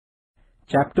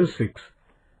Chapter 6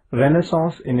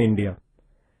 Renaissance in India.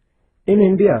 In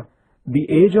India, the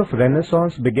age of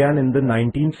Renaissance began in the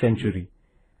 19th century.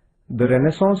 The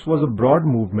Renaissance was a broad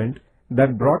movement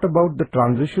that brought about the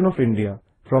transition of India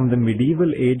from the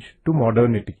medieval age to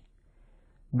modernity.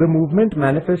 The movement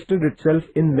manifested itself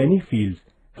in many fields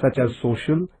such as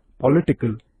social,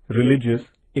 political, religious,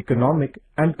 economic,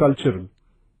 and cultural.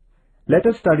 Let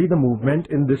us study the movement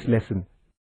in this lesson.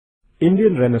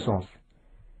 Indian Renaissance.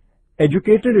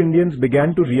 Educated Indians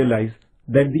began to realize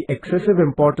that the excessive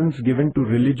importance given to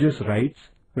religious rites,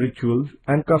 rituals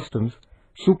and customs,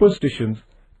 superstitions,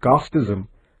 casteism,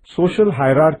 social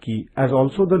hierarchy, as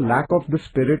also the lack of the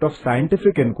spirit of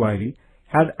scientific inquiry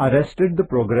had arrested the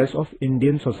progress of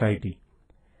Indian society.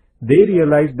 They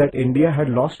realized that India had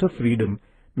lost her freedom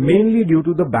mainly due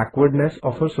to the backwardness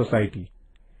of her society.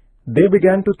 They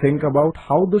began to think about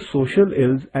how the social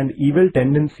ills and evil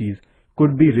tendencies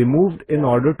could be removed in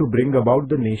order to bring about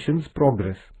the nation's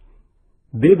progress.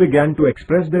 They began to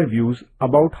express their views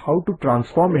about how to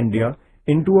transform India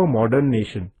into a modern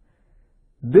nation.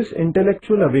 This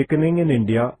intellectual awakening in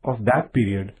India of that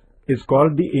period is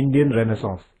called the Indian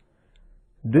Renaissance.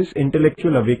 This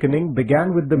intellectual awakening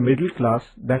began with the middle class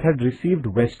that had received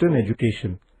Western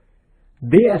education.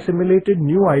 They assimilated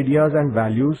new ideas and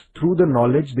values through the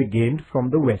knowledge they gained from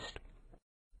the West.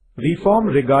 Reform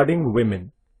regarding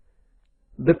women.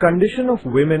 The condition of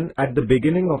women at the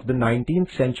beginning of the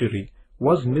 19th century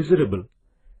was miserable.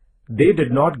 They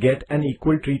did not get an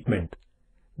equal treatment.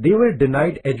 They were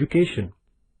denied education.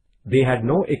 They had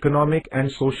no economic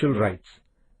and social rights.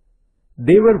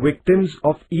 They were victims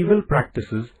of evil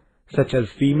practices such as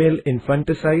female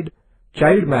infanticide,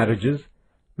 child marriages,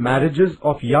 marriages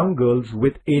of young girls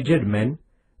with aged men,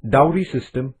 dowry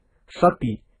system,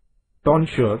 sati,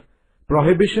 tonsure,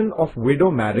 prohibition of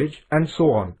widow marriage, and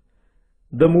so on.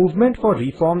 The movement for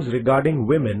reforms regarding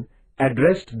women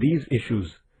addressed these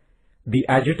issues. The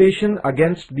agitation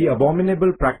against the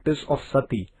abominable practice of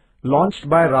sati, launched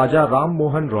by Raja Ram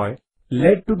Mohan Roy,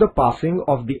 led to the passing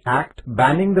of the Act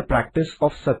banning the practice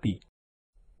of sati.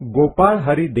 Gopal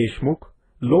Hari Deshmukh,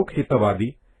 Lok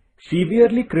Hitavadi,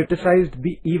 severely criticized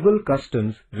the evil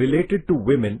customs related to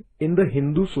women in the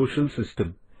Hindu social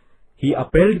system. He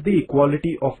upheld the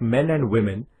equality of men and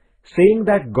women, saying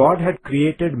that God had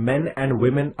created men and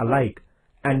women alike,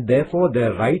 and therefore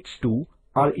their rights too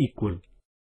are equal.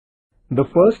 The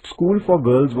first school for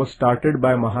girls was started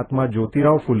by Mahatma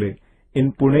Jyotirao Phule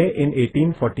in Pune in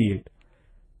 1848.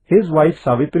 His wife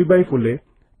Savitribai Phule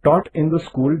taught in the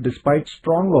school despite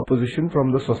strong opposition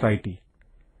from the society.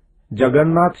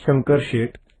 Jagannath Shankar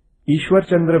Sheth, Ishwar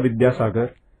Chandra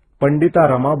Vidyasagar, Pandita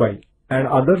Ramabai and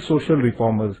other social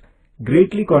reformers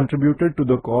greatly contributed to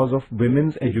the cause of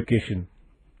women's education.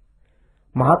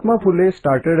 Mahatma Phule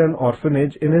started an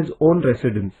orphanage in his own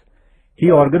residence.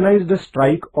 He organized a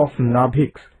strike of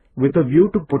Nabhiks with a view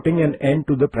to putting an end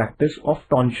to the practice of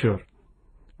tonsure.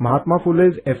 Mahatma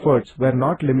Phule's efforts were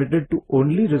not limited to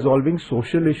only resolving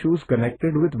social issues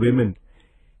connected with women.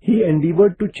 He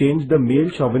endeavored to change the male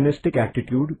chauvinistic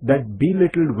attitude that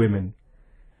belittled women.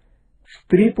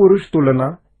 Stri Purush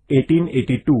Tulana,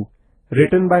 1882,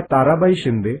 written by Tarabai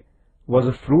Shinde, was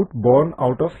a fruit born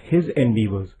out of his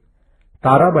endeavors.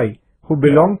 Tarabai, who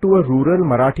belonged to a rural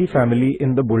Marathi family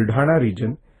in the Buldhana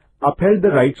region, upheld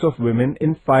the rights of women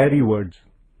in fiery words.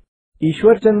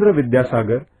 Ishwar Chandra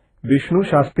Vidyasagar, Vishnu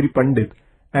Shastri Pandit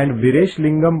and Viresh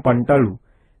Lingam Pantalu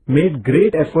made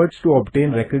great efforts to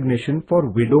obtain recognition for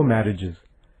widow marriages.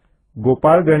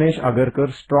 Gopal Ganesh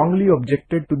Agarkar strongly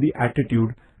objected to the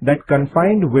attitude that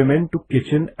confined women to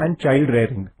kitchen and child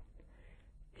rearing.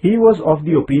 He was of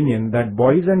the opinion that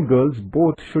boys and girls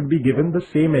both should be given the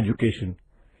same education.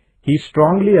 He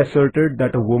strongly asserted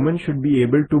that a woman should be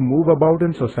able to move about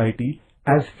in society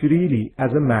as freely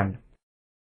as a man.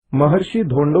 Maharshi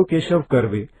Dhondo Keshav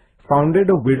Karve founded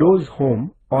a widow's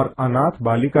home or Anath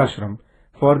Balikashram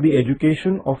for the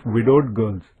education of widowed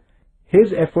girls.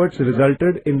 His efforts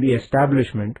resulted in the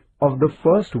establishment of the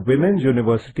first women's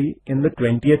university in the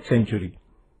 20th century.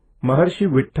 Maharshi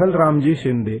Vitthal Ramji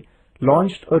Shinde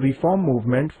launched a reform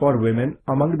movement for women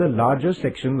among the larger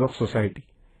sections of society.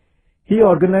 He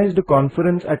organized a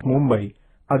conference at Mumbai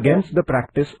against the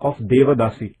practice of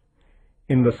Devadasi.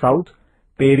 In the south,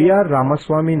 Periyar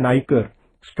Ramaswamy Naikar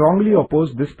strongly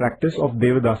opposed this practice of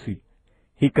Devadasi.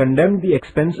 He condemned the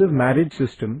expensive marriage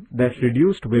system that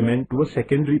reduced women to a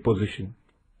secondary position.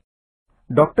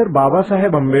 Dr.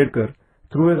 Babasaheb Ambedkar,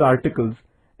 through his articles,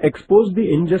 exposed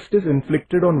the injustice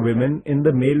inflicted on women in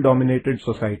the male-dominated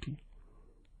society.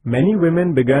 Many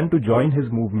women began to join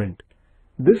his movement.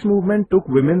 This movement took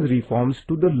women's reforms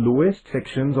to the lowest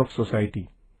sections of society.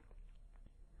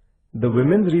 The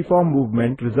women's reform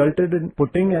movement resulted in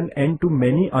putting an end to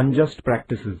many unjust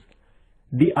practices.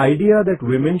 The idea that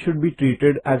women should be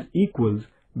treated as equals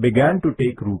began to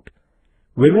take root.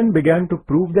 Women began to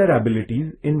prove their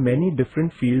abilities in many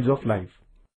different fields of life.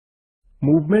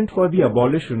 Movement for the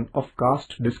abolition of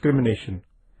caste discrimination.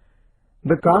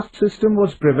 The caste system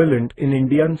was prevalent in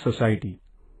Indian society.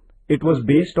 It was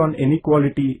based on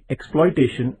inequality,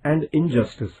 exploitation, and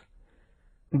injustice.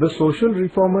 The social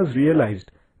reformers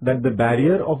realized that the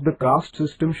barrier of the caste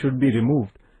system should be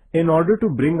removed in order to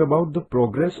bring about the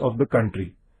progress of the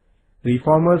country.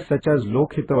 Reformers such as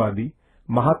Lokhitawadi,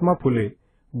 Mahatma Phule,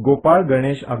 Gopal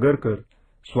Ganesh Agarkar,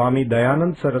 Swami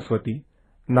Dayanand Saraswati,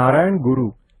 Narayan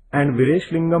Guru, and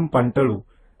Vireshilingam Pantalu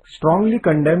strongly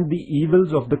condemned the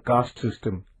evils of the caste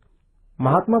system.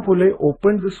 Mahatma Phule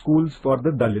opened the schools for the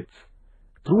Dalits.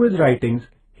 Through his writings,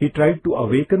 he tried to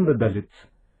awaken the Dalits.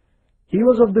 He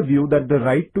was of the view that the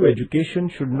right to education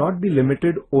should not be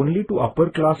limited only to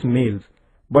upper-class males,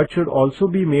 but should also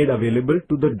be made available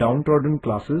to the downtrodden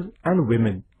classes and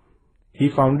women. He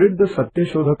founded the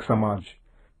Satyashodhak Samaj.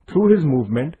 Through his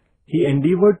movement, he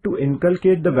endeavored to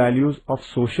inculcate the values of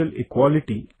social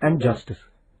equality and justice.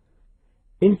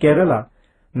 In Kerala,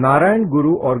 Narayan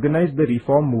Guru organized the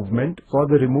reform movement for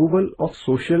the removal of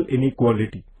social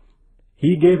inequality.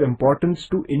 He gave importance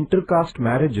to inter-caste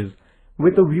marriages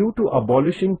with a view to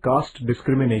abolishing caste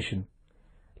discrimination.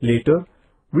 Later,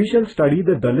 we shall study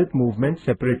the Dalit movement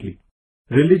separately.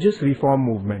 Religious reform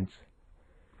movements.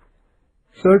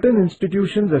 Certain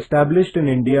institutions established in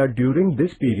India during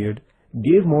this period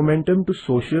gave momentum to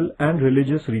social and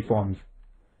religious reforms.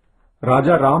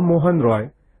 Raja Ram Mohan Roy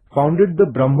founded the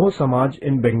Brahmo Samaj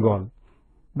in Bengal.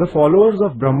 The followers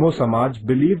of Brahmo Samaj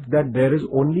believed that there is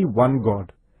only one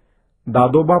God.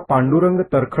 Dadoba Panduranga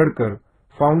Tarkhadkar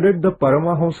founded the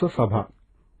Paramahansa Sabha.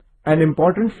 An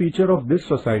important feature of this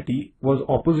society was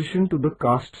opposition to the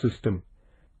caste system.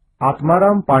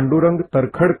 Atmaram Pandurang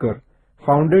Tarkhadkar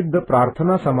founded the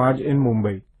Prarthana Samaj in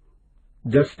Mumbai.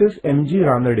 Justice M.G.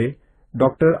 Ranade,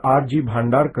 Dr. R.G.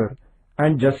 Bhandarkar,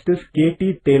 and Justice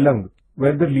K.T. Telang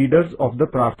were the leaders of the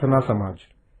Prarthana Samaj.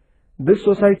 This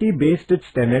society based its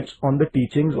tenets on the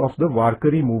teachings of the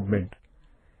Warkari movement.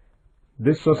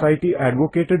 This society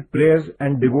advocated prayers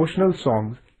and devotional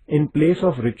songs in place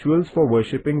of rituals for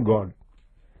worshipping God.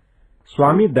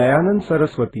 Swami Dayanand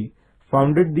Saraswati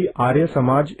founded the Arya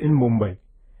Samaj in Mumbai.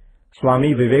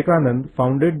 Swami Vivekanand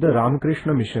founded the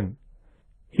Ramakrishna Mission.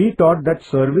 He taught that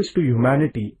service to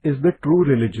humanity is the true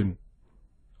religion.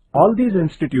 All these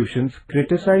institutions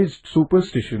criticized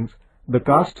superstitions, the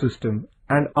caste system,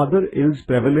 and other ills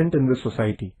prevalent in the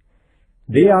society.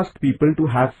 They asked people to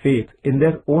have faith in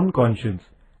their own conscience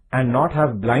and not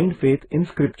have blind faith in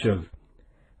scriptures.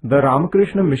 The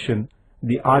Ramakrishna Mission,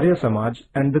 the Arya Samaj,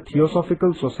 and the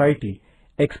Theosophical Society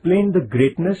explained the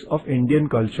greatness of Indian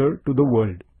culture to the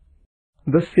world.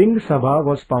 The Singh Sabha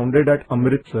was founded at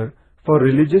Amritsar for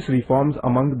religious reforms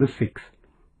among the Sikhs.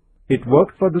 It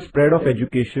worked for the spread of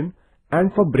education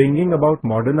and for bringing about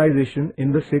modernization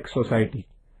in the Sikh society.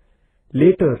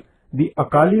 Later, the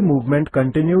Akali movement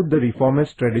continued the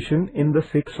reformist tradition in the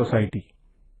Sikh society.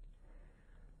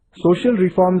 Social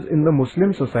reforms in the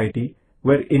Muslim society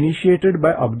were initiated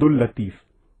by Abdul Latif.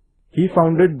 He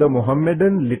founded the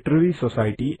Mohammedan Literary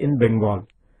Society in Bengal.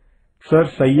 Sir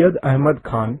Syed Ahmad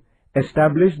Khan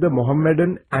established the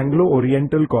Mohammedan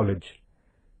Anglo-Oriental College.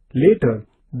 Later,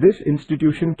 this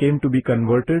institution came to be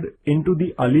converted into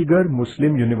the Aligarh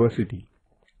Muslim University.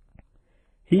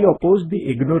 He opposed the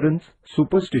ignorance,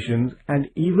 superstitions, and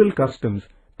evil customs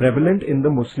prevalent in the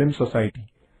Muslim society.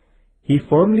 He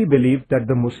firmly believed that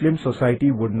the Muslim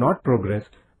society would not progress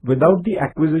without the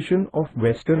acquisition of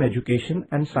Western education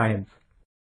and science.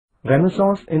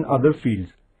 Renaissance in other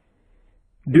fields.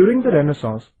 During the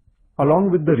Renaissance,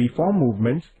 along with the reform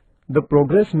movements, the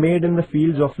progress made in the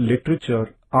fields of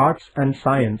literature, arts, and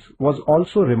science was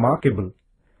also remarkable.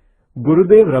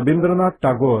 Gurudev Rabindranath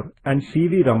Tagore and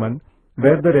C.V. Raman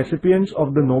were the recipients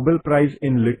of the Nobel Prize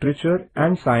in Literature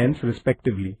and Science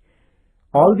respectively.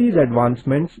 All these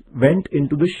advancements went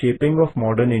into the shaping of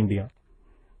modern India.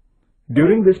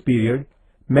 During this period,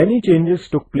 many changes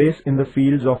took place in the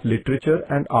fields of literature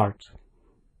and arts.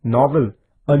 Novel,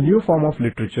 a new form of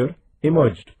literature,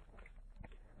 emerged.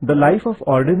 The life of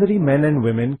ordinary men and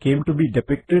women came to be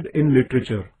depicted in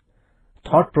literature.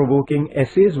 Thought-provoking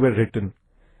essays were written.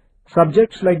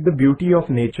 Subjects like the beauty of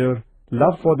nature,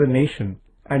 love for the nation,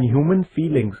 and human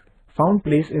feelings found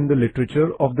place in the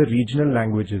literature of the regional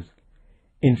languages.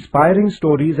 Inspiring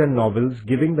stories and novels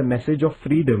giving the message of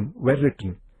freedom were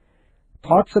written.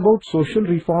 Thoughts about social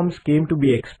reforms came to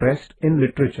be expressed in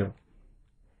literature.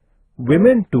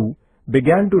 Women too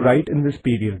began to write in this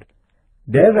period.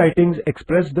 Their writings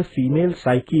expressed the female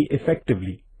psyche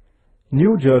effectively.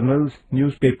 New journals,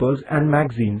 newspapers, and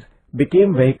magazines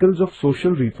became vehicles of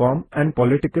social reform and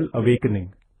political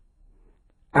awakening.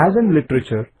 As in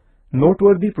literature,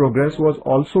 noteworthy progress was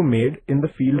also made in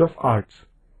the field of arts.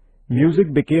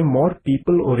 Music became more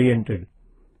people-oriented.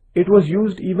 It was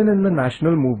used even in the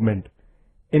national movement.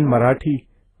 In Marathi,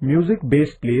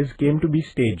 music-based plays came to be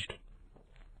staged.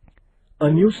 A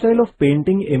new style of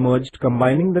painting emerged,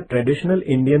 combining the traditional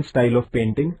Indian style of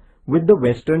painting with the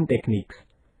Western techniques.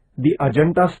 The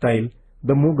Ajanta style,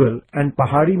 the Mughal and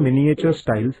Pahari miniature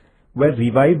styles were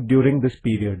revived during this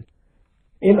period.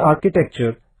 In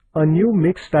architecture, a new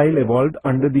mixed style evolved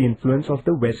under the influence of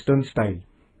the Western style.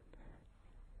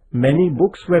 Many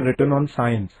books were written on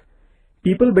science.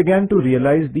 People began to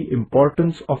realize the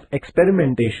importance of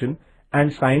experimentation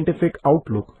and scientific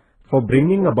outlook for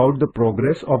bringing about the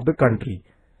progress of the country.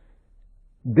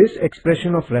 This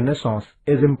expression of Renaissance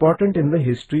is important in the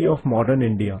history of modern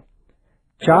India.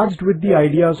 Charged with the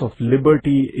ideas of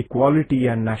liberty, equality,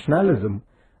 and nationalism,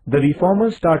 the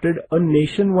reformers started a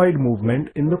nationwide movement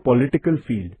in the political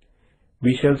field.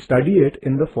 We shall study it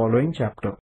in the following chapter.